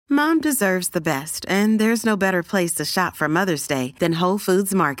Mom deserves the best, and there's no better place to shop for Mother's Day than Whole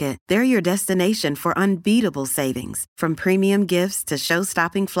Foods Market. They're your destination for unbeatable savings, from premium gifts to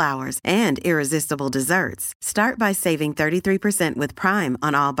show-stopping flowers and irresistible desserts. Start by saving 33% with Prime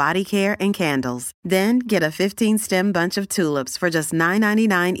on all body care and candles. Then get a 15-stem bunch of tulips for just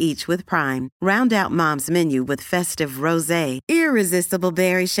 $9.99 each with Prime. Round out Mom's menu with festive rosé, irresistible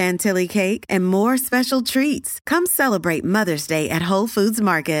berry chantilly cake, and more special treats. Come celebrate Mother's Day at Whole Foods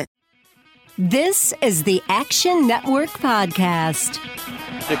Market. This is the Action Network Podcast.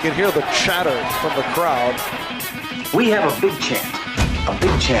 You can hear the chatter from the crowd. We have a big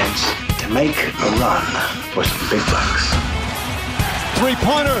chance to make a run for some big bucks.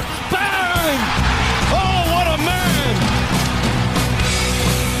 Three-pointer, bang! Oh, what a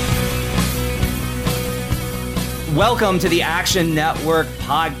man! Welcome to the Action Network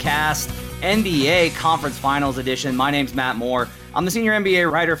Podcast, NBA Conference Finals Edition. My name's Matt Moore. I'm the senior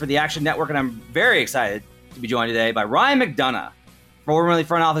NBA writer for the Action Network, and I'm very excited to be joined today by Ryan McDonough, formerly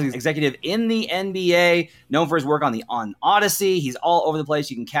front office executive in the NBA, known for his work on Odyssey. He's all over the place.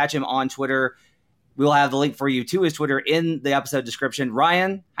 You can catch him on Twitter. We'll have the link for you to his Twitter in the episode description.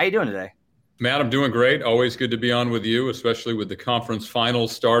 Ryan, how you doing today? Matt, I'm doing great. Always good to be on with you, especially with the conference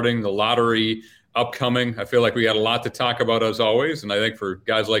finals starting, the lottery upcoming. I feel like we got a lot to talk about as always, and I think for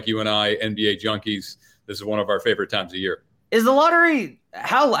guys like you and I, NBA junkies, this is one of our favorite times of year. Is the lottery,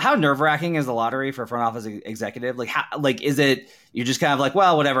 how nerve-wracking is the lottery for a front office executive? Is it, you're just kind of like,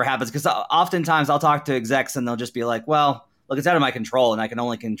 well, whatever happens? Because oftentimes I'll talk to execs and they'll just be like, well, look, it's out of my control and I can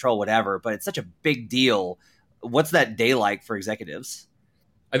only control whatever, but it's such a big deal. What's that day like for executives?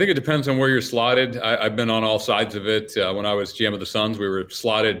 I think it depends on where you're slotted. I've been on all sides of it. When I was GM of the Suns, we were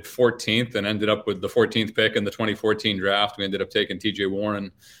slotted 14th and ended up with the 14th pick in the 2014 draft. We ended up taking TJ Warren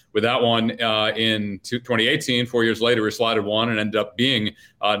with that one in 2018. 4 years later, we were slotted 1 and ended up being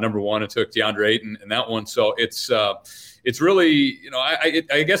number 1 and took DeAndre Ayton in that one. So it's really,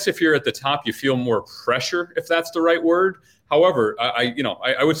 I guess if you're at the top, you feel more pressure, if that's the right word. However,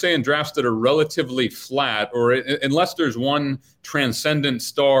 I would say in drafts that are relatively flat, or unless there's one transcendent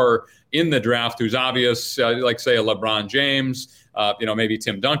star in the draft who's obvious, like say a LeBron James, maybe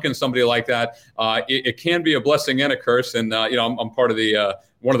Tim Duncan, somebody like that, it can be a blessing and a curse. And I'm part of the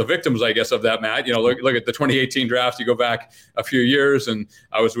one of the victims, I guess, of that, Matt. Look at the 2018 draft. You go back a few years, and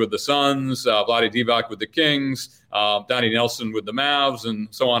I was with the Suns, Vlade Divac with the Kings, Donnie Nelson with the Mavs, and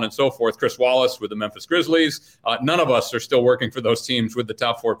so on and so forth. Chris Wallace with the Memphis Grizzlies. None of us are still working for those teams with the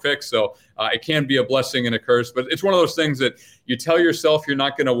top 4 picks, so it can be a blessing and a curse. But it's one of those things that you tell yourself you're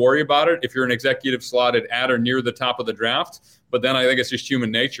not going to worry about it if you're an executive slotted at or near the top of the draft. But then I think it's just human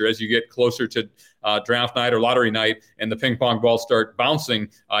nature. As you get closer to draft night or lottery night and the ping pong balls start bouncing,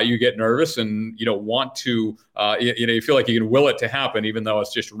 you get nervous and you don't want to, you feel like you can will it to happen, even though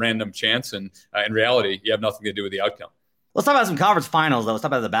it's just random chance. And in reality, you have nothing to do with the outcome. Let's talk about some conference finals, though. Let's talk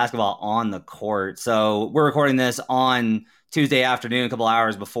about the basketball on the court. So we're recording this on Tuesday afternoon, a couple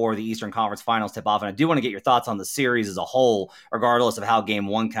hours before the Eastern Conference Finals tip off. And I do want to get your thoughts on the series as a whole, regardless of how game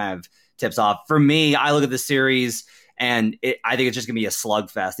one kind of tips off. For me, I look at the series and I think it's just going to be a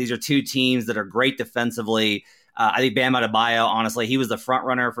slugfest. These are two teams that are great defensively. I think Bam Adebayo, honestly, he was the front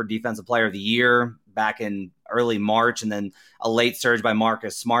runner for Defensive Player of the Year back in early March, and then a late surge by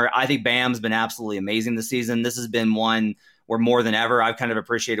Marcus Smart. I think Bam's been absolutely amazing this season. This has been one where more than ever, I've kind of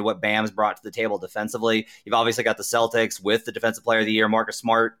appreciated what Bam's brought to the table defensively. You've obviously got the Celtics with the Defensive Player of the Year. Marcus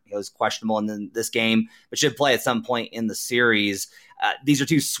Smart, he was questionable in this game, but should play at some point in the series. These are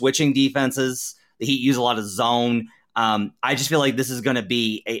two switching defenses. The Heat use a lot of zone. I just feel like this is going to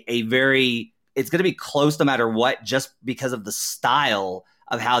be it's going to be close no matter what, just because of the style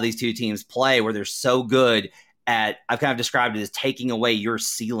of how these two teams play, where they're so good at, I've kind of described it as taking away your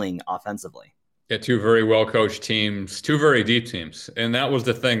ceiling offensively. Yeah, two very well-coached teams, two very deep teams. And that was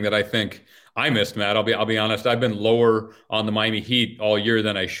the thing that I think I missed, Matt. I'll be honest. I've been lower on the Miami Heat all year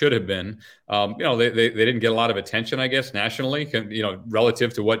than I should have been. They didn't get a lot of attention, I guess, nationally,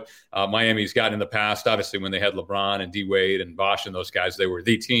 relative to what Miami's gotten in the past. Obviously, when they had LeBron and D Wade and Bosh and those guys, they were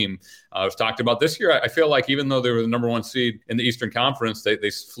the team. I was talked about this year. I feel like even though they were the number 1 seed in the Eastern Conference,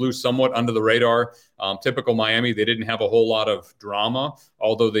 they flew somewhat under the radar. Typical Miami, they didn't have a whole lot of drama,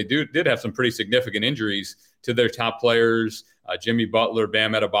 although they did have some pretty significant injuries to their top players. Jimmy Butler,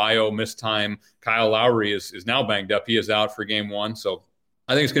 Bam Adebayo missed time. Kyle Lowry is now banged up. He is out for game 1. So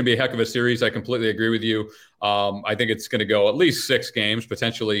I think it's going to be a heck of a series. I completely agree with you. I think it's going to go at least 6 games,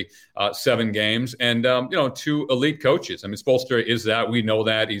 potentially 7 games. And, 2 elite coaches. I mean, Spoelstra is that. We know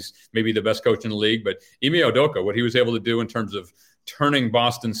that. He's maybe the best coach in the league. But Ime Udoka, what he was able to do in terms of turning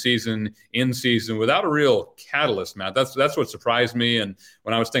Boston season in season without a real catalyst, Matt. That's what surprised me. And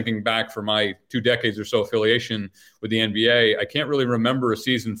when I was thinking back for my 2 decades or so affiliation with the NBA, I can't really remember a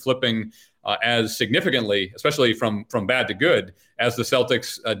season flipping as significantly, especially from bad to good, as the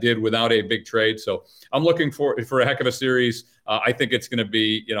Celtics did without a big trade. So I'm looking for a heck of a series. I think it's going to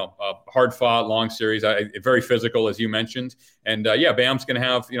be, a hard-fought, long series, very physical, as you mentioned. And Bam's going to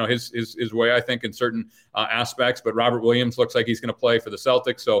have, his way, I think, in certain aspects. But Robert Williams looks like he's going to play for the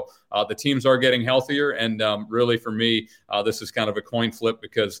Celtics. So the teams are getting healthier. And really, for me, this is kind of a coin flip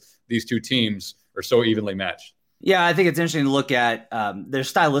because these two teams are so evenly matched. Yeah, I think it's interesting to look at. They're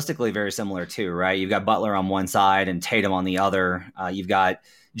stylistically very similar too, right? You've got Butler on one side and Tatum on the other. You've got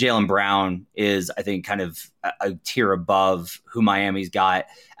Jaylen Brown is, I think, kind of a tier above who Miami's got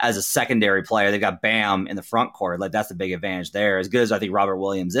as a secondary player. They've got Bam in the front court. Like, that's the big advantage there. As good as I think Robert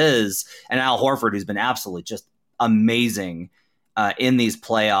Williams is, and Al Horford, who's been absolutely just amazing in these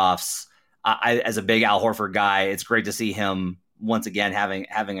playoffs. As a big Al Horford guy, it's great to see him once again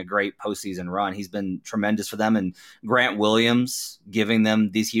having a great postseason run. He's been tremendous for them, and Grant Williams giving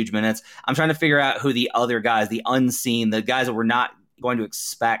them these huge minutes. I'm trying to figure out who the other guys, the unseen, the guys that we're not going to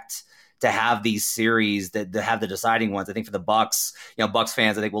expect to have these series that have the deciding ones. I think for the Bucks, Bucks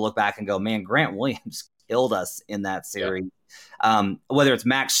fans, I think we'll look back and go, man, Grant Williams killed us in that series. Yeah. Whether it's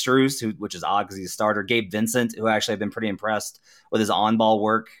Max Strus, which is odd because he's a starter, Gabe Vincent, who actually I've been pretty impressed with his on-ball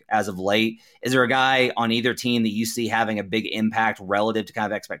work as of late. Is there a guy on either team that you see having a big impact relative to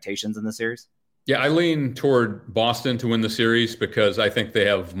kind of expectations in the series? Yeah, I lean toward Boston to win the series because I think they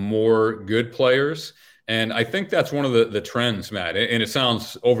have more good players. And I think that's one of the trends, Matt. And it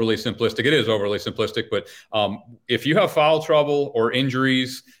sounds overly simplistic. It is overly simplistic. But if you have foul trouble or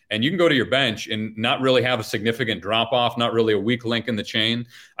injuries, and you can go to your bench and not really have a significant drop-off, not really a weak link in the chain,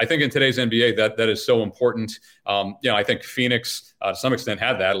 I think in today's NBA that is so important. I think Phoenix, to some extent,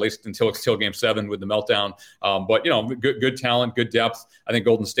 had that, at least until Game 7 with the meltdown. But good talent, good depth. I think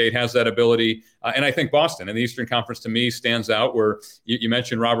Golden State has that ability. And I think Boston in the Eastern Conference, to me, stands out where you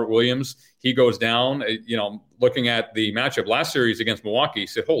mentioned Robert Williams. He goes down, looking at the matchup last series against Milwaukee,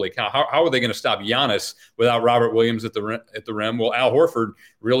 said, holy cow, how are they going to stop Giannis without Robert Williams at the rim? Well, Al Horford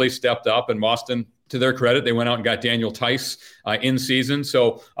really stepped up, and Boston, to their credit, they went out and got Daniel Tice in season.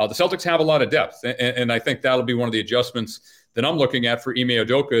 So the Celtics have a lot of depth, and I think that'll be one of the adjustments that I'm looking at for Ime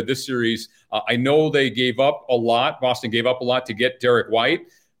Udoka this series. I know they gave up a lot. Boston gave up a lot to get Derek White,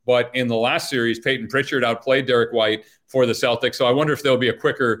 but in the last series, Peyton Pritchard outplayed Derek White for the Celtics. So I wonder if there'll be a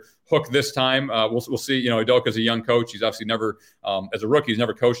quicker hook this time. We'll see. Udoka's a young coach. He's obviously never, as a rookie, he's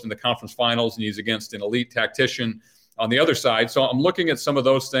never coached in the conference finals, and he's against an elite tactician on the other side. So I'm looking at some of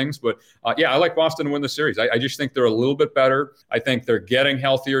those things. But, I like Boston to win the series. I just think they're a little bit better. I think they're getting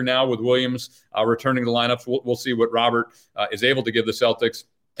healthier now with Williams returning to the lineups. We'll see what Robert is able to give the Celtics.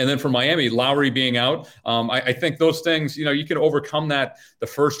 And then for Miami, Lowry being out, I think those things, you can overcome that the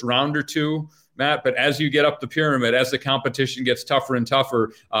first round or two, Matt, but as you get up the pyramid, as the competition gets tougher and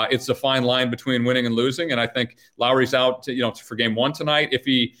tougher, it's a fine line between winning and losing. And I think Lowry's out for Game 1 tonight. If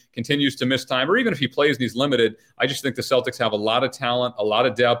he continues to miss time, or even if he plays and he's limited, I just think the Celtics have a lot of talent, a lot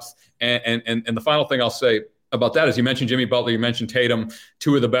of depth. And the final thing I'll say about that is, you mentioned Jimmy Butler, you mentioned Tatum,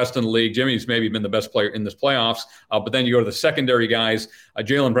 two of the best in the league. Jimmy's maybe been the best player in this playoffs, but then you go to the secondary guys.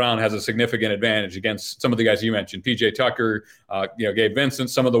 Jaylen Brown has a significant advantage against some of the guys you mentioned, PJ Tucker, Gabe Vincent,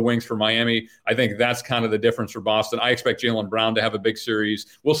 some of the wings for Miami. I think that's kind of the difference for Boston. I expect Jaylen Brown to have a big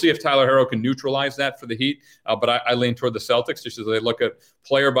series. We'll see if Tyler Herro can neutralize that for the Heat, but I lean toward the Celtics just as they look at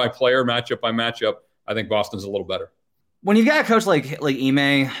player by player, matchup by matchup. I think Boston's a little better. When you've got a coach like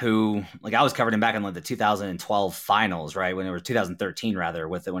Ime, who, I was covering him back in the 2012 finals, right? When it was 2013 rather,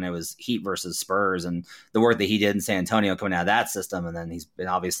 when it was Heat versus Spurs, and the work that he did in San Antonio coming out of that system. And then he's been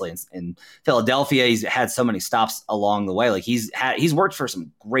obviously in Philadelphia. He's had so many stops along the way. Like he's worked for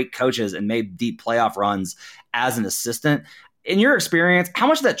some great coaches and made deep playoff runs as an assistant. In your experience, how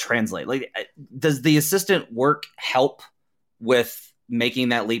much does that translate? Like, does the assistant work help with making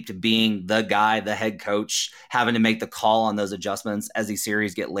that leap to being the guy, the head coach, having to make the call on those adjustments as these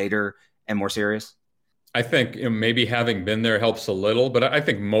series get later and more serious? I think maybe having been there helps a little, but I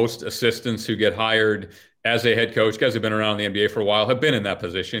think most assistants who get hired as a head coach, guys who've been around the NBA for a while, have been in that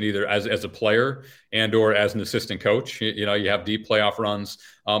position either as a player and or as an assistant coach. You have deep playoff runs.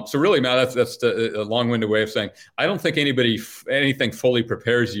 So really, Matt, that's a long-winded way of saying I don't think anything fully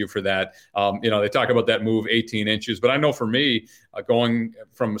prepares you for that. They talk about that move 18 inches, but I know for me, going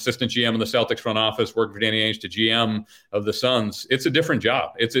from assistant GM in the Celtics front office, working for Danny Ainge, to GM of the Suns, it's a different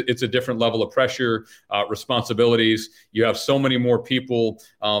job. It's a different level of pressure, responsibilities. You have so many more people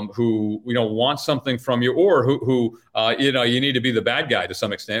who want something from you, or who you need to be the bad guy to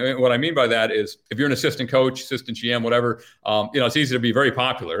some extent. And what I mean by that is if you're an assistant coach, assistant GM, whatever, it's easy to be very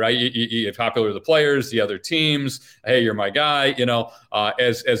popular, right? You're popular with the players, the other teams. Hey, you're my guy.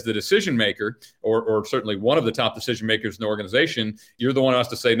 As the decision maker, or certainly one of the top decision makers in the organization, you're the one who has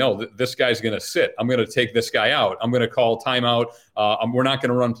to say, no, this guy's going to sit. I'm going to take this guy out. I'm going to call timeout. We're not going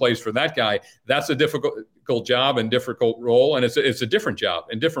to run plays for that guy. That's a difficult job and difficult role, and it's a different job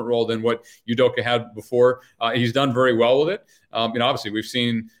and different role than what Udoka had before. He's done very well with it. Obviously, we've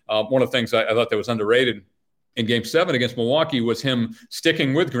seen one of the things I thought that was underrated in Game 7 against Milwaukee was him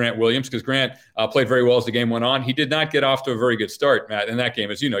sticking with Grant Williams, because Grant played very well as the game went on. He did not get off to a very good start, Matt, in that game.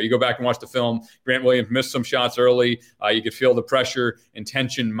 As you know, you go back and watch the film, Grant Williams missed some shots early. You could feel the pressure and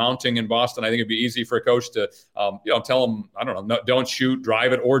tension mounting in Boston. I think it'd be easy for a coach to tell him, don't shoot,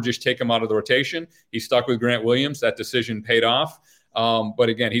 drive it, or just take him out of the rotation. He stuck with Grant Williams. That decision paid off. But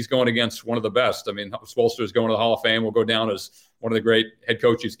again, he's going against one of the best. I mean, Spoelstra is going to the Hall of Fame, will go down as one of the great head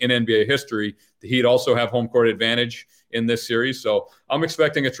coaches in NBA history. The Heat also have home court advantage in this series. So I'm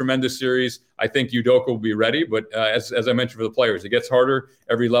expecting a tremendous series. I think Udoka will be ready. But as I mentioned for the players, it gets harder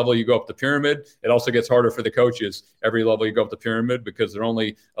every level you go up the pyramid. It also gets harder for the coaches every level you go up the pyramid, because there are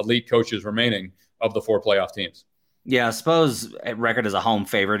only elite coaches remaining of the 4 playoff teams. Yeah, Spo's record as a home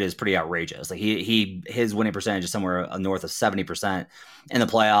favorite is pretty outrageous. Like his winning percentage is somewhere north of 70% in the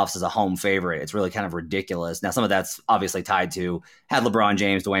playoffs as a home favorite. It's really kind of ridiculous. Now, some of that's obviously tied to had LeBron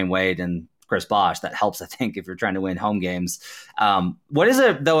James, Dwayne Wade, and Chris Bosh. That helps, I think, if you're trying to win home games. What is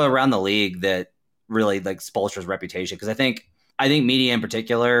it though around the league that really like Spoelstra's reputation? Because I think media in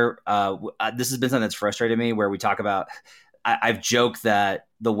particular, this has been something that's frustrated me. Where we talk about, I've joked that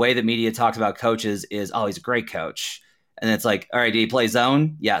the way that media talks about coaches is, oh, he's a great coach. And it's like, all right, did he play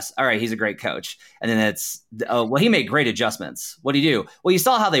zone? Yes. All right, he's a great coach. And then it's, oh, well, he made great adjustments. What did he do? Well, you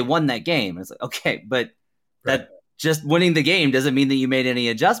saw how they won that game. And it's like, okay, but that just winning the game doesn't mean that you made any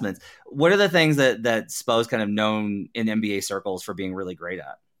adjustments. What are the things that Spo's kind of known in NBA circles for being really great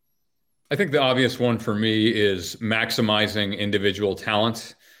at? I think the obvious one for me is maximizing individual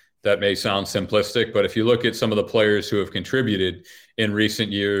talent. That may sound simplistic, but if you look at some of the players who have contributed in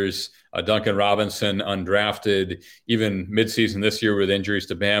recent years, Duncan Robinson, undrafted, even midseason this year with injuries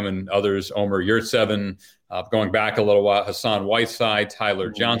to Bam and others, Omer Yurtseven, going back a little while, Hassan Whiteside, Tyler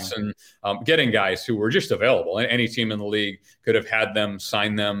Johnson, getting guys who were just available. Any team in the league could have had them,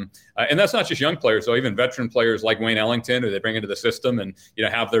 sign them. And that's not just young players, though, even veteran players like Wayne Ellington, who they bring into the system and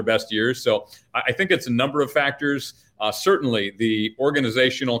have their best years. So I think it's a number of factors. Certainly, the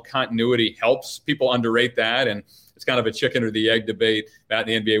organizational continuity helps. People underrate that, and it's kind of a chicken or the egg debate at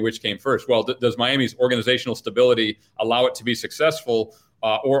the NBA, which came first. Well, does Miami's organizational stability allow it to be successful,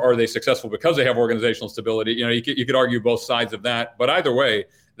 or are they successful because they have organizational stability? You could argue both sides of that. But either way,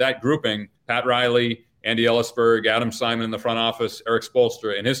 that grouping, Pat Riley, Andy Ellisberg, Adam Simon in the front office, Eric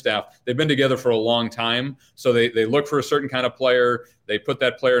Spoelstra and his staff, they've been together for a long time. So they look for a certain kind of player. They put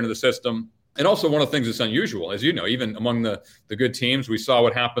that player into the system. And also one of the things that's unusual, as you know, even among the good teams, we saw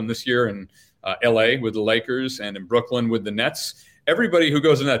what happened this year in LA with the Lakers and in Brooklyn with the Nets. Everybody who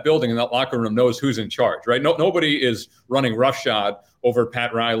goes in that building, in that locker room, knows who's in charge, right? Nobody is running roughshod over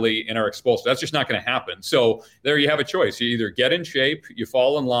Pat Riley and Eric Spoelstra. That's just not going to happen. So there you have a choice. You either get in shape, you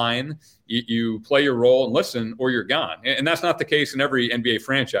fall in line, you play your role and listen, or you're gone. And that's not the case in every NBA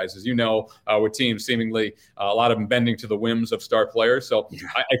franchise, as you know, with teams seemingly a lot of them bending to the whims of star players. So yeah.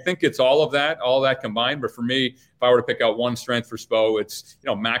 I think it's all of that combined. But for me, if I were to pick out one strength for Spo, it's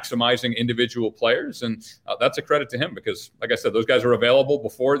maximizing individual players. And that's a credit to him because, like I said, those guys were available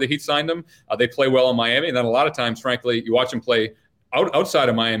before the Heat signed them. They play well in Miami. And then a lot of times, frankly, you watch them play outside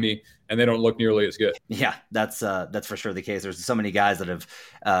of Miami, and they don't look nearly as good. Yeah, that's for sure the case. There's so many guys that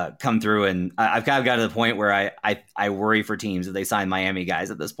have come through, and I've kind of got to the point where I worry for teams if they sign Miami guys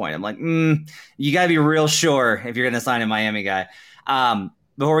at this point. I'm like, you got to be real sure if you're going to sign a Miami guy.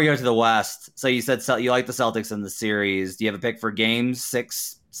 Before we go to the West, so you said you like the Celtics in the series. Do you have a pick for games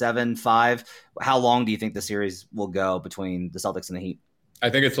 6, 7, 5? How long do you think the series will go between the Celtics and the Heat? I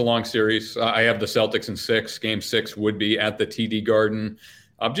think it's a long series. I have the Celtics in 6. Game 6 would be at the TD Garden.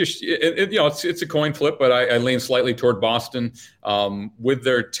 It's a coin flip, but I lean slightly toward Boston with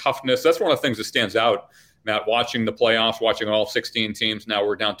their toughness. That's one of the things that stands out, Matt, watching the playoffs, watching all 16 teams. Now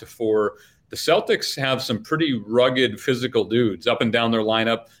we're down to 4. The Celtics have some pretty rugged physical dudes up and down their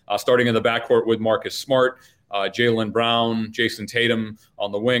lineup, starting in the backcourt with Marcus Smart. Jaylen Brown, Jason Tatum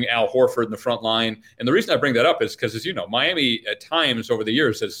on the wing, Al Horford in the front line. And the reason I bring that up is because, as you know, Miami at times over the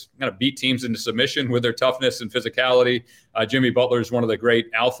years has kind of beat teams into submission with their toughness and physicality. Jimmy Butler is one of the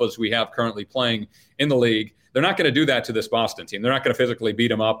great alphas we have currently playing in the league. They're not going to do that to this Boston team. They're not going to physically beat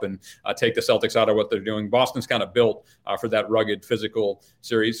them up and take the Celtics out of what they're doing. Boston's kind of built for that rugged physical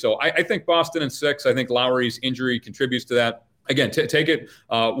series. So I think Boston in 6. I think Lowry's injury contributes to that. Again, take it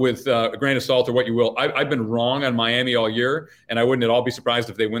with a grain of salt or what you will. I've been wrong on Miami all year, and I wouldn't at all be surprised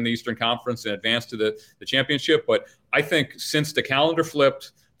if they win the Eastern Conference and advance to the championship. But I think since the calendar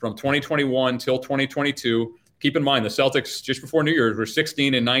flipped from 2021 till 2022, keep in mind the Celtics just before New Year's were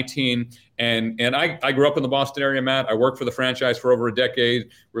 16-19, and I grew up in the Boston area, Matt. I worked for the franchise for over a decade.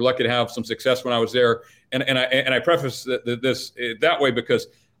 We're lucky to have some success when I was there, and I preface this that way because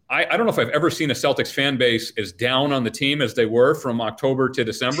I don't know if I've ever seen a Celtics fan base as down on the team as they were from October to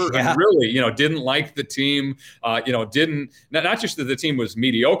December. Yeah. And really, didn't like the team. Didn't not just that the team was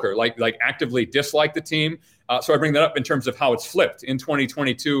mediocre, like actively disliked the team. So I bring that up in terms of how it's flipped in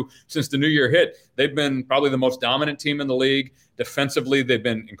 2022 since the new year hit. They've been probably the most dominant team in the league. Defensively, they've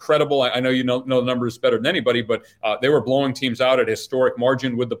been incredible. I know you know the numbers better than anybody, but they were blowing teams out at a historic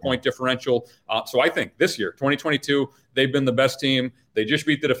margin with the point differential. So I think this year, 2022, they've been the best team. They just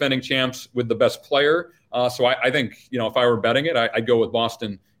beat the defending champs with the best player. So I think, if I were betting it, I'd go with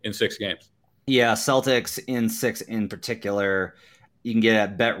Boston in 6 games. Yeah, Celtics in 6 in particular. You can get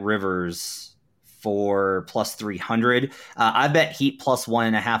at Bet Rivers for plus 300. I bet Heat plus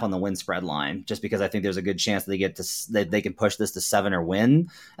 1.5 on the win spread line, just because I think there's a good chance that they can push this to 7 or win,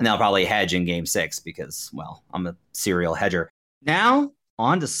 and they'll probably hedge in game 6 because, well, I'm a serial hedger. Now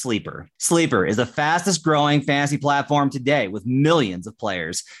on to Sleeper. Sleeper is the fastest growing fantasy platform today with millions of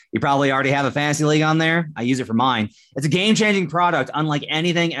players. You probably already have a fantasy league on there. I use it for mine. It's a game-changing product unlike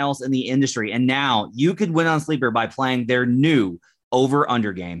anything else in the industry, and now you could win on Sleeper by playing their new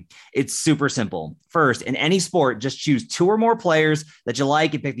over-under game. It's super simple. First, in any sport, just choose 2 or more players that you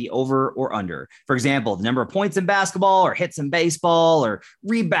like and pick the over or under. For example, the number of points in basketball or hits in baseball or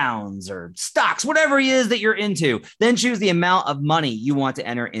rebounds or stocks, whatever it is that you're into. Then choose the amount of money you want to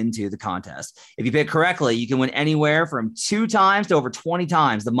enter into the contest. If you pick correctly, you can win anywhere from 2 times to over 20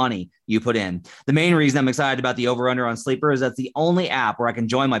 times the money you put in. The main reason I'm excited about the over-under on Sleeper is that's the only app where I can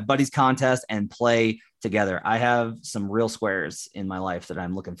join my buddies' contest and play together. I have some real squares in my life that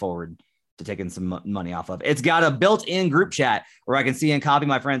I'm looking forward to taking some money off of. It's got a built-in group chat where I can see and copy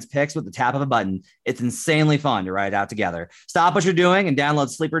my friends' picks with the tap of a button. It's insanely fun to ride out together. Stop what you're doing and download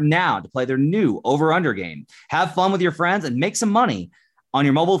Sleeper now to play their new over-under game. Have fun with your friends and make some money. On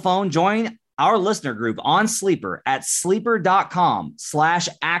your mobile phone, join our listener group on Sleeper at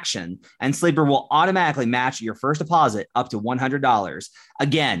sleeper.com/action, and Sleeper will automatically match your first deposit up to $100.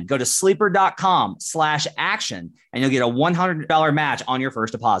 Again, go to sleeper.com/action and you'll get a $100 match on your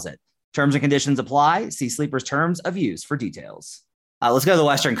first deposit. Terms and conditions apply. See Sleeper's terms of use for details. Let's go to the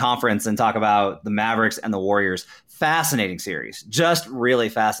Western Conference and talk about the Mavericks and the Warriors. Fascinating series. Just really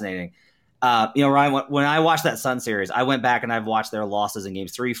fascinating. Ryan, when I watched that Sun series, I went back and I've watched their losses in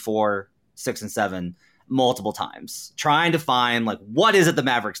games 3, 4, 6, and 7 multiple times, trying to find what is it the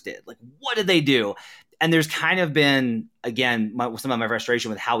Mavericks did? What did they do? And there's kind of been, again, some of my frustration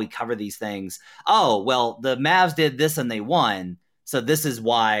with how we cover these things. Oh, well, the Mavs did this and they won, so this is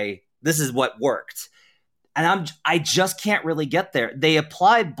what worked. And I just can't really get there. They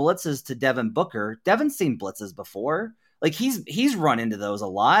applied blitzes to Devin Booker. Devin's seen blitzes before. He's run into those a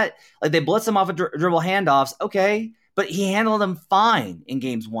lot. They blitz him off of dribble handoffs. Okay. But he handled them fine in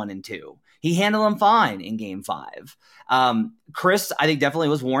games 1 and 2. He handled them fine in game 5. Chris, I think, definitely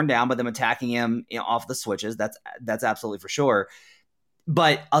was worn down by them attacking him off the switches. That's absolutely for sure.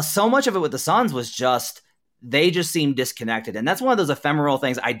 But so much of it with the Suns was they just seemed disconnected. And that's one of those ephemeral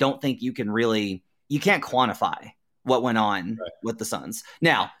things I don't think you can't quantify what went on with the Suns.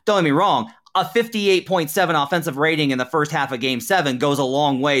 Now, don't get me wrong. A 58.7 offensive rating in the first half of game 7 goes a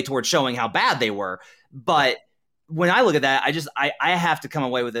long way towards showing how bad they were. But when I look at that, I have to come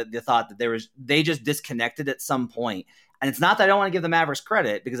away with the thought that they just disconnected at some point. And it's not that I don't want to give the Mavericks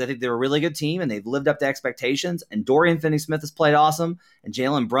credit, because I think they're a really good team and they've lived up to expectations. And Dorian Finney-Smith has played awesome. And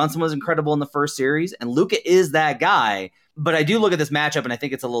Jalen Brunson was incredible in the first series. And Luka is that guy. But I do look at this matchup and I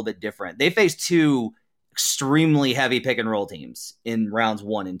think it's a little bit different. They faced 2 extremely heavy pick and roll teams in rounds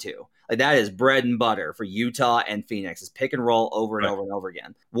 1 and 2. That is bread and butter for Utah and Phoenix, is pick and roll over and over and over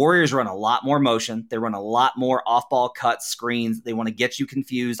again. Warriors run a lot more motion. They run a lot more off-ball cuts, screens. They want to get you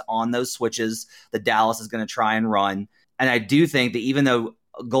confused on those switches that Dallas is going to try and run. And I do think that even though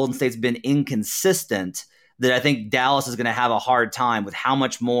Golden State's been inconsistent, that I think Dallas is going to have a hard time with how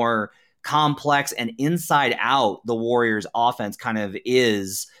much more complex and inside out the Warriors offense kind of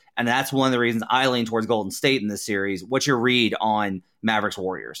is. And that's one of the reasons I lean towards Golden State in this series. What's your read on Mavericks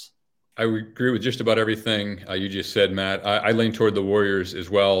Warriors? I agree with just about everything you just said, Matt. I lean toward the Warriors as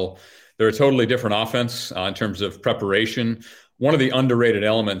well. They're a totally different offense in terms of preparation. One of the underrated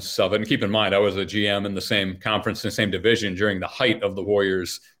elements of it, and keep in mind, I was a GM in the same conference, in the same division during the height of the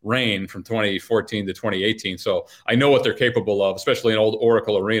Warriors' reign from 2014 to 2018. So I know what they're capable of, especially in old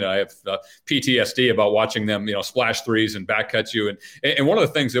Oracle Arena. I have PTSD about watching them, splash threes and back cut you. And one of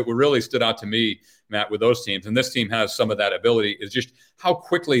the things that really stood out to me, Matt, with those teams, and this team has some of that ability, is just how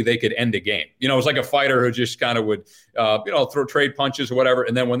quickly they could end a game. It was like a fighter who just kind of would, throw trade punches or whatever.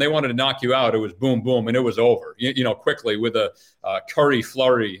 And then when they wanted to knock you out, it was boom, boom, and it was over, quickly with a Curry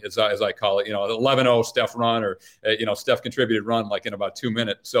flurry, as I call it, 11-0 Steph run or, Steph contributed run like in about 2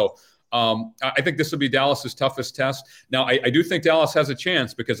 minutes. So I think this will be Dallas's toughest test. Now, I do think Dallas has a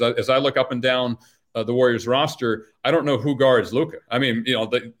chance because as I look up and down the Warriors roster, I don't know who guards Luka. I mean,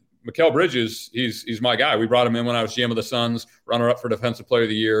 Mikal Bridges, he's my guy. We brought him in when I was GM of the Suns, runner-up for Defensive Player of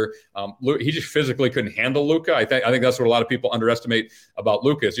the Year. He just physically couldn't handle Luka. I think that's what a lot of people underestimate about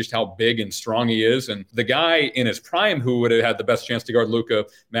Luka, is just how big and strong he is. And the guy in his prime who would have had the best chance to guard Luka,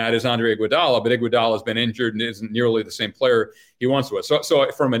 Matt, is Andre Iguodala, but Iguodala has been injured and isn't nearly the same player he once was.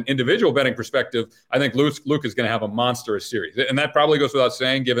 So from an individual betting perspective, I think Luka is going to have a monstrous series. And that probably goes without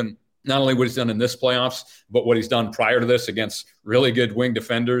saying, given not only what he's done in this playoffs, but what he's done prior to this against really good wing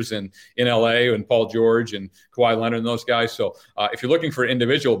defenders in LA and Paul George and Kawhi Leonard and those guys. So if you're looking for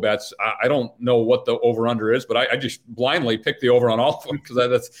individual bets, I don't know what the over-under is, but I just blindly pick the over on all of them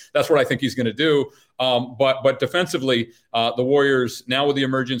because that's what I think he's going to do. But defensively, the Warriors, now with the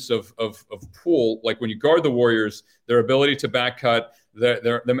emergence of Poole, like when you guard the Warriors, their ability to back cut,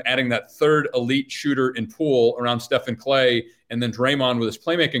 them adding that third elite shooter in Poole around Stephen Clay, and then Draymond with his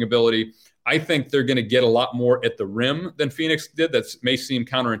playmaking ability, I think they're going to get a lot more at the rim than Phoenix did. That may seem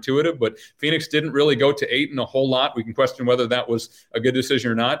counterintuitive, but Phoenix didn't really go to Ayton a whole lot. We can question whether that was a good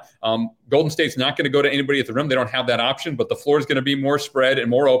decision or not. Golden State's not going to go to anybody at the rim. They don't have that option, but the floor is going to be more spread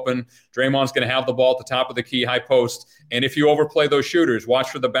and more open. Draymond's going to have the ball at the top of the key, high post. And if you overplay those shooters, watch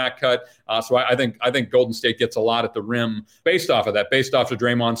for the back cut. So I think Golden State gets a lot at the rim based off of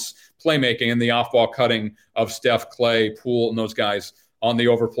Draymond's playmaking and the off-ball cutting of Steph, Clay, Poole, and those guys on the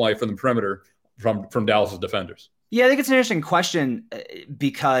overplay from the perimeter from Dallas's defenders. Yeah, I think it's an interesting question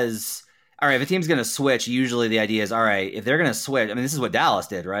because, all right, if a team's going to switch, usually the idea is, all right, if they're going to switch, I mean, this is what Dallas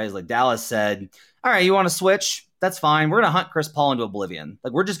did, right? It's like Dallas said, all right, you want to switch? That's fine. We're going to hunt Chris Paul into oblivion.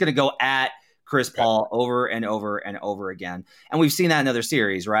 Like, we're just going to go at Chris Paul over and over and over again. And we've seen that in other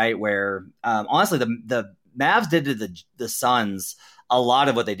series, right? Where, honestly, the Mavs did to the Suns a lot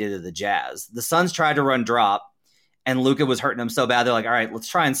of what they did to the Jazz. The Suns tried to run drop, and Luka was hurting them so bad, they're like, all right, let's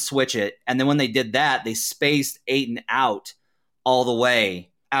try and switch it. And then when they did that, they spaced Ayton out all the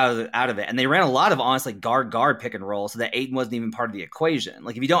way out of it. And they ran a lot of, honestly, guard pick and roll so that Ayton wasn't even part of the equation.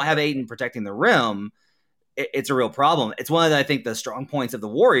 Like, if you don't have Ayton protecting the rim, it's a real problem. It's one of the, I think, the strong points of the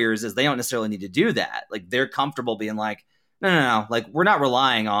Warriors is they don't necessarily need to do that. Like, they're comfortable being like, no. Like, we're not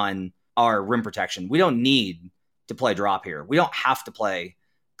relying on our rim protection. We don't need to play drop here. We don't have to play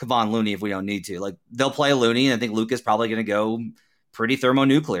Kevon Looney if we don't need to. Like, they'll play Looney, and I think Luka's probably going to go pretty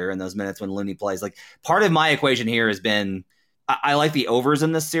thermonuclear in those minutes when Looney plays. Like, part of my equation here has been I like the overs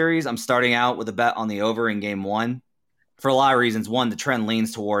in this series. I'm starting out with a bet on the over in game one for a lot of reasons. One, the trend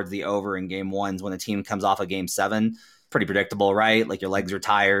leans towards the over in game ones when the team comes off of game seven. Pretty predictable, right? Like, your legs are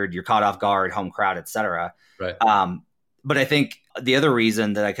tired, you're caught off guard, home crowd, etc. Right. But I think the other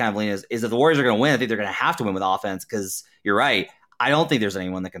reason that I kind of lean is if the Warriors are going to win, I think they're going to have to win with offense because you're right. I don't think there's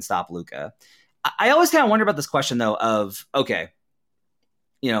anyone that can stop Luka. I always kind of wonder about this question, though, of, okay,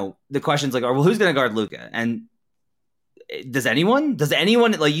 the question's like, well, who's going to guard Luka? And does anyone,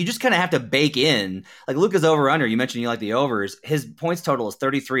 like, you just kind of have to bake in, like, Luka's over under. You mentioned you like the overs. His points total is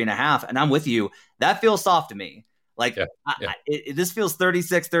 33.5. And I'm with you. That feels soft to me. Like, this feels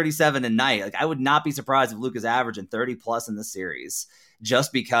 36, 37 a night. Like, I would not be surprised if Luka's averaging 30 plus in this series,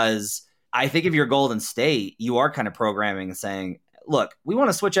 just because I think if you're Golden State, you are kind of programming and saying, look, we want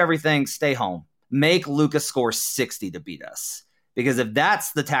to switch everything, stay home, make Luka score 60 to beat us. Because if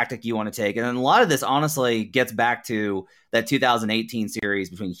that's the tactic you want to take, and then a lot of this honestly gets back to that 2018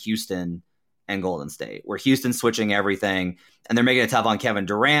 series between Houston and Golden State, where Houston's switching everything and they're making it tough on Kevin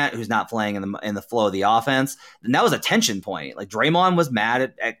Durant, who's not playing in the flow of the offense. And that was a tension point. Like, Draymond was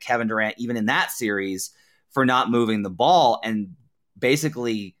mad at Kevin Durant, even in that series, for not moving the ball and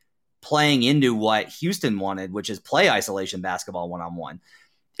basically playing into what Houston wanted, which is play isolation basketball one-on-one.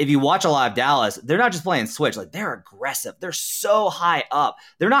 if you watch a lot of Dallas, they're not just playing switch. Like, they're aggressive. They're so high up.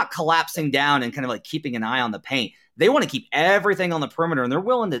 They're not collapsing down and kind of like keeping an eye on the paint. They want to keep everything on the perimeter, and they're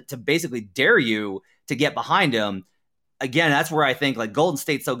willing to basically dare you to get behind them. Again, that's where I think like Golden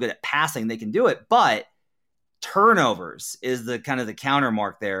State's so good at passing, they can do it. But turnovers is the kind of the counter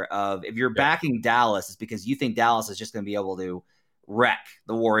mark there of if you're backing Dallas, it's because you think Dallas is just going to be able to wreck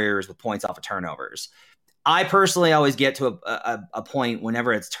the Warriors with points off of turnovers. I personally always get to a point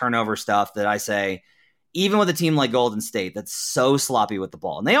whenever it's turnover stuff that I say, even with a team like Golden State that's so sloppy with the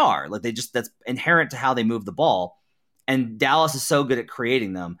ball, and they are, like that's inherent to how they move the ball, and Dallas is so good at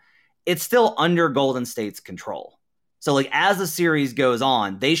creating them, it's still under Golden State's control. So like as the series goes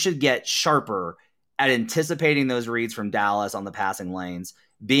on, they should get sharper at anticipating those reads from Dallas on the passing lanes,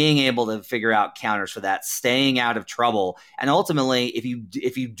 being able to figure out counters for that, staying out of trouble. And ultimately,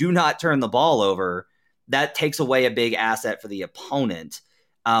 if you do not turn the ball over, that takes away a big asset for the opponent.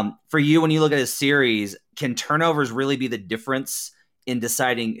 For you, when you look at a series, can turnovers really be the difference in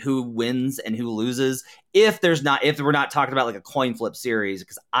deciding who wins and who loses? If we're not talking about like a coin flip series,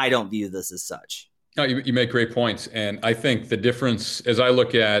 because I don't view this as such. No, you make great points. And I think the difference, as I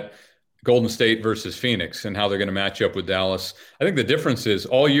look at Golden State versus Phoenix and how they're going to match up with Dallas, I think the difference is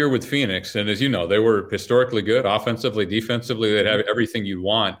all year with Phoenix, and as you know, they were historically good offensively, defensively. They'd have everything you'd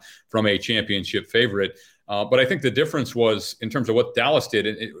want from a championship favorite. But I think the difference was in terms of what Dallas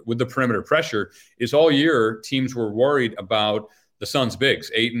did with the perimeter pressure is all year teams were worried about the Suns'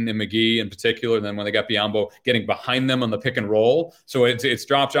 bigs, Ayton and McGee in particular. And then when they got Biyombo, getting behind them on the pick and roll. So it's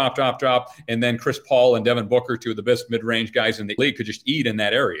drop. And then Chris Paul and Devin Booker, two of the best mid-range guys in the league, could just eat in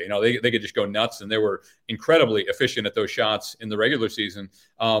that area. You know, they could just go nuts, and they were incredibly efficient at those shots in the regular season.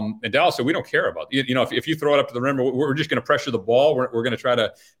 And Dallas said, we don't care about it. You know, if you throw it up to the rim, we're just going to pressure the ball. We're going to try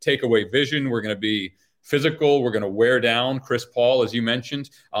to take away vision. We're going to be physical. We're going to wear down Chris Paul, as you mentioned.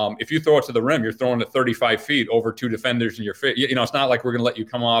 If you throw it to the rim, you're throwing it 35 feet over two defenders in your face. You know, it's not like we're going to let you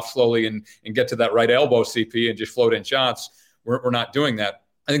come off slowly and get to that right elbow, CP, and just float in shots. We're not doing that.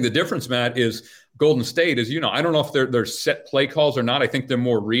 I think the difference, Matt, is Golden State is, you know, I don't know if they're set play calls or not. I think they're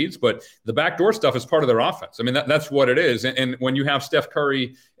more reads, but the backdoor stuff is part of their offense. I mean, that's what it is. And when you have Steph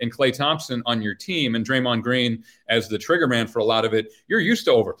Curry and Klay Thompson on your team and Draymond Green as the trigger man for a lot of it, you're used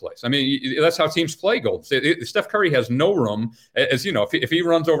to overplays. I mean, that's how teams play Golden State. Steph Curry has no room. As you know, if he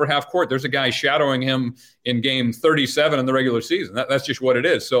runs over half court, there's a guy shadowing him in game 37 in the regular season. That's just what it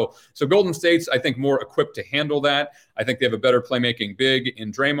is. So Golden State's, I think, more equipped to handle that. I think they have a better playmaking big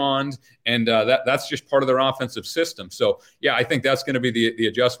in Draymond, and that's just part of their offensive system. So, yeah, I think that's going to be the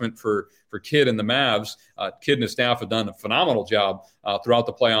adjustment for Kidd and the Mavs. Kidd and his staff have done a phenomenal job throughout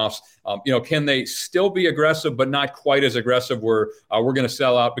the playoffs. You know, can they still be aggressive, but not quite as aggressive where we're going to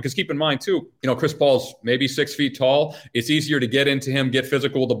sell out? Because keep in mind, too, you know, Chris Paul's maybe 6 feet tall. It's easier to get into him, get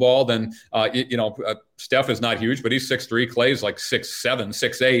physical with the ball than, Steph is not huge, but he's 6'3". Clay's like 6'7",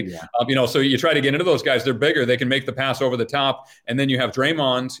 6'8". Yeah. You know, so you try to get into those guys. They're bigger. They can make the pass over the top. And then you have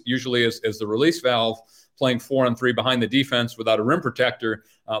Draymond usually as the release valve, playing 4-on-3 behind the defense without a rim protector.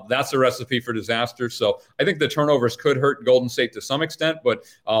 That's a recipe for disaster. So I think the turnovers could hurt Golden State to some extent, but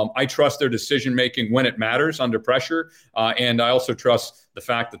I trust their decision-making when it matters under pressure. And I also trust the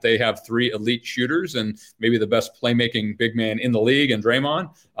fact that they have 3 elite shooters and maybe the best playmaking big man in the league in Draymond.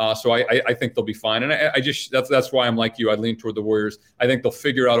 So I think they'll be fine. And I just that's why I'm like you. I lean toward the Warriors. I think they'll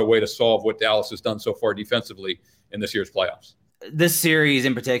figure out a way to solve what Dallas has done so far defensively in this year's playoffs. This series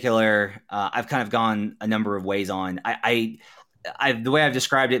in particular, I've kind of gone a number of ways on. I the way I've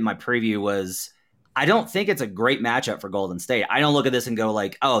described it in my preview was I don't think it's a great matchup for Golden State. I don't look at this and go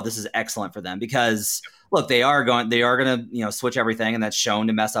like, oh, this is excellent for them because look, they are going to, switch everything, and that's shown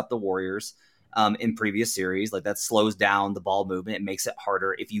to mess up the Warriors in previous series. Like that slows down the ball movement. It makes it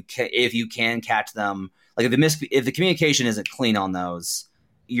harder if you can catch them. Like if the communication isn't clean on those,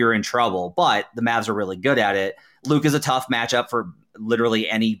 you're in trouble. But the Mavs are really good at it. Luke is a tough matchup for literally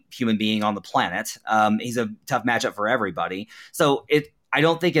any human being on the planet. He's a tough matchup for everybody. So I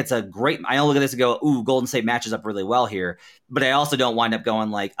don't think it's a great – I don't look at this and go, ooh, Golden State matches up really well here. But I also don't wind up going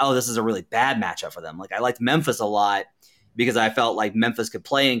like, oh, this is a really bad matchup for them. Like I liked Memphis a lot because I felt like Memphis could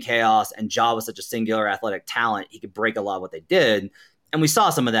play in chaos, and Ja was such a singular athletic talent. He could break a lot of what they did. And we saw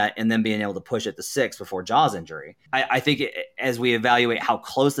some of that in them being able to push it to 6 before Ja's injury. I think as we evaluate how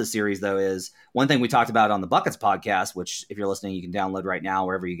close the series, though, is one thing we talked about on the Buckets podcast, which if you're listening, you can download right now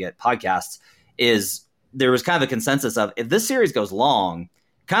wherever you get podcasts, is there was kind of a consensus of if this series goes long,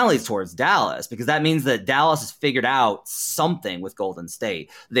 kind of leads towards Dallas, because that means that Dallas has figured out something with Golden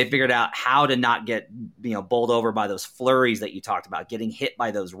State. They figured out how to not get, bowled over by those flurries that you talked about, getting hit by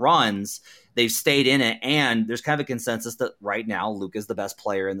those runs. They've stayed in it, and there's kind of a consensus that right now Luka is the best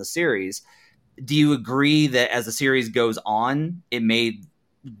player in the series. Do you agree that as the series goes on, it may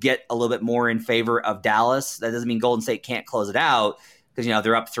get a little bit more in favor of Dallas? That doesn't mean Golden State can't close it out, because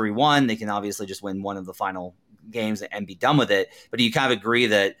they're up 3-1. They can obviously just win one of the final games and be done with it. But do you kind of agree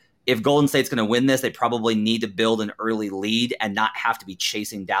that if Golden State's going to win this, they probably need to build an early lead and not have to be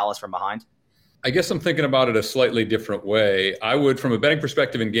chasing Dallas from behind? I guess I'm thinking about it a slightly different way. I would, from a betting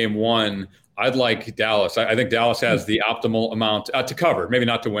perspective in game one, I'd like Dallas. I think Dallas has the optimal amount to cover, maybe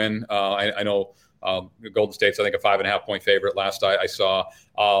not to win. I know Golden State's, I think, a 5.5 point favorite last I saw.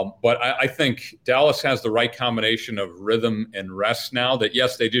 But I think Dallas has the right combination of rhythm and rest now. That,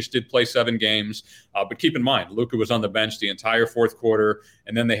 yes, they just did play 7 games. But keep in mind, Luka was on the bench the entire fourth quarter,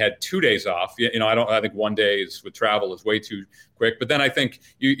 and then they had 2 days off. I think 1 day with travel is way too quick. But then I think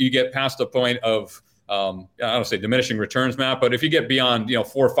you get past the point of, I don't say diminishing returns, Matt, but if you get beyond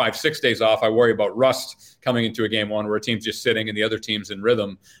 4, 5, 6 days off, I worry about rust coming into a game one where a team's just sitting and the other team's in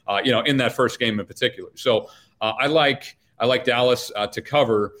rhythm, in that first game in particular. So I like Dallas to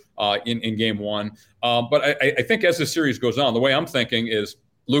cover in game one. But I think as the series goes on, the way I'm thinking is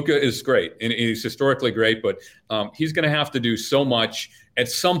Luka is great, and he's historically great, but he's going to have to do so much. At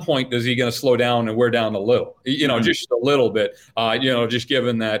some point, is he going to slow down and wear down a little? Just a little bit. Just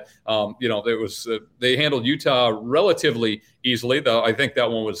given that they handled Utah relatively easily, though. I think that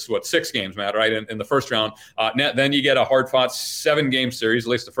one was 6 games, Matt, right? In the first round. Then you get a hard-fought 7-game series.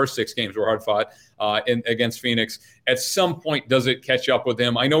 At least the first 6 games were hard-fought against Phoenix. At some point, does it catch up with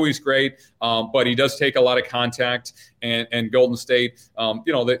him? I know he's great, but he does take a lot of contact. And Golden State,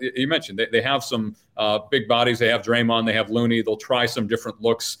 you mentioned they have some big bodies. They have Draymond. They have Looney. They'll try some different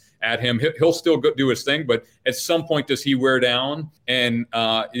looks at him. He'll still do his thing, but at some point, does he wear down? And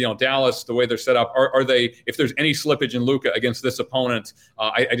Dallas, the way they're set up, are they? If there's any slippage in Luka against this opponent,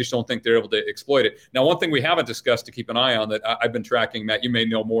 I just don't think they're able to exploit it. Now, one thing we haven't discussed to keep an eye on that I've been tracking, Matt, you may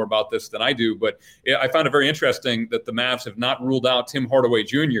know more about this than I do, but I found it very interesting that the Mavs have not ruled out Tim Hardaway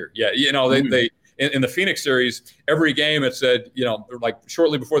Jr. yet. They in the Phoenix series, every game it said, like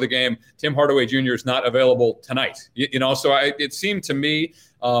shortly before the game, Tim Hardaway Jr. is not available tonight. So it seemed to me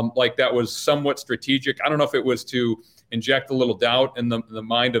like that was somewhat strategic. I don't know if it was to inject a little doubt in the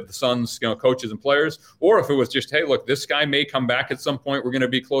mind of the Suns, coaches and players, or if it was just, hey, look, this guy may come back at some point. We're going to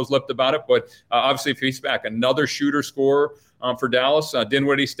be close-lipped about it. But obviously, if he's back, another shooter scorer for Dallas.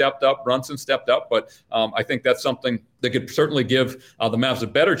 Dinwiddie stepped up, Brunson stepped up, but I think that's something that could certainly give the Mavs a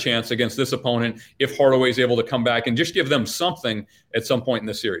better chance against this opponent if Hardaway's able to come back and just give them something at some point in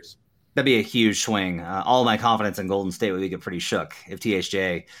the series. That'd be a huge swing. All of my confidence in Golden State would get pretty shook if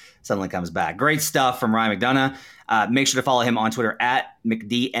THJ suddenly comes back. Great stuff from Ryan McDonough. Make sure to follow him on Twitter at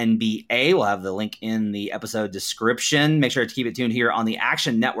McDNBA. We'll have the link in the episode description. Make sure to keep it tuned here on the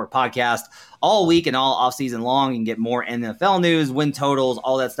Action Network podcast all week and all offseason long. You can get more NFL news, win totals,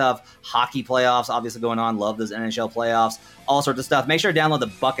 all that stuff. Hockey playoffs obviously going on. Love those NHL playoffs, all sorts of stuff. Make sure to download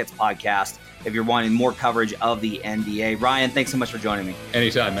the Buckets podcast if you're wanting more coverage of the NBA. Ryan, thanks so much for joining me.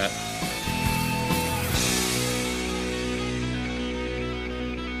 Anytime, Matt.